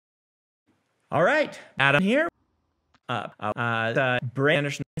All right, Adam here.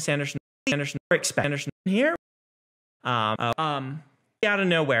 Sanderson here. Out of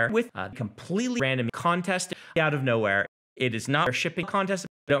nowhere with a completely random contest out of nowhere. It is not a shipping contest.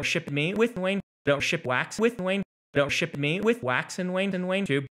 Don't ship me with Wayne. Don't ship wax with Wayne. Don't ship me with wax and Wayne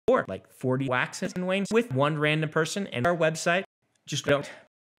tube or like 40 waxes and Waynes with one random person and our website. Just don't.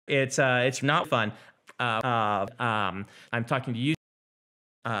 It's not fun. I'm talking to you.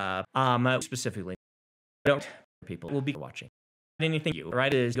 Specifically, don't. People will be watching. Anything you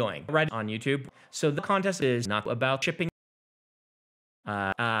right is going right on YouTube. So the contest is not about shipping.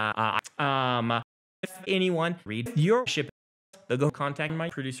 If anyone read your shipping, they'll go contact my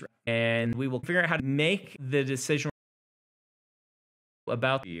producer, and we will figure out how to make the decision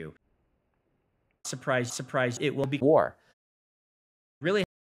about you. Surprise! It will be war. Really.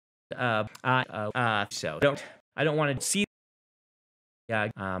 So don't. I don't want to see. So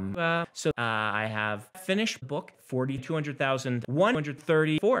I have finished book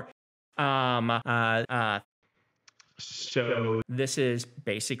 200,134. So this is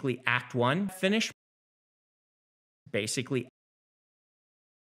basically Act 1 finished. Basically,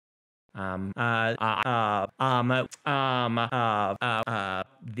 the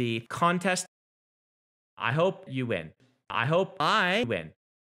contest. I hope you win. I hope I win.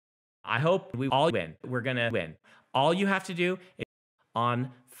 I hope we all win. We're gonna win. All you have to do is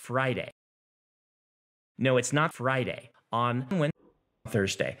on Friday. No, it's not Friday. On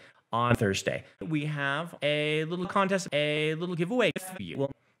Thursday. On Thursday, we have a little contest, a little giveaway for you.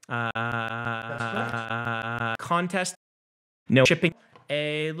 Contest, no shipping,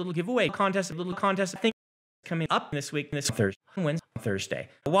 a little giveaway contest, I think coming up this week, this Thursday.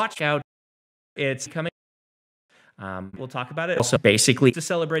 Watch out, it's coming. We'll talk about it. Also, basically, to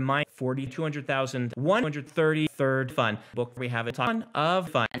celebrate my 200,133rd fun book, we have a ton of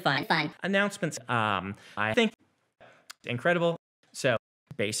fun announcements. I think it's incredible. So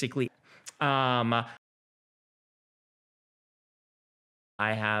basically, I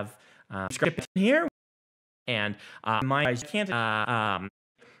have script here, and my can't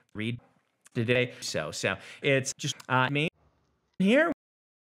read today. So it's just me here.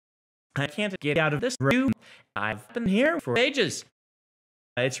 I can't get out of this room. I've been here for ages.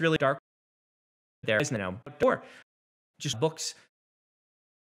 It's really dark. There is no door, just books.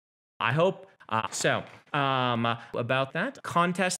 I hope so. About that contest.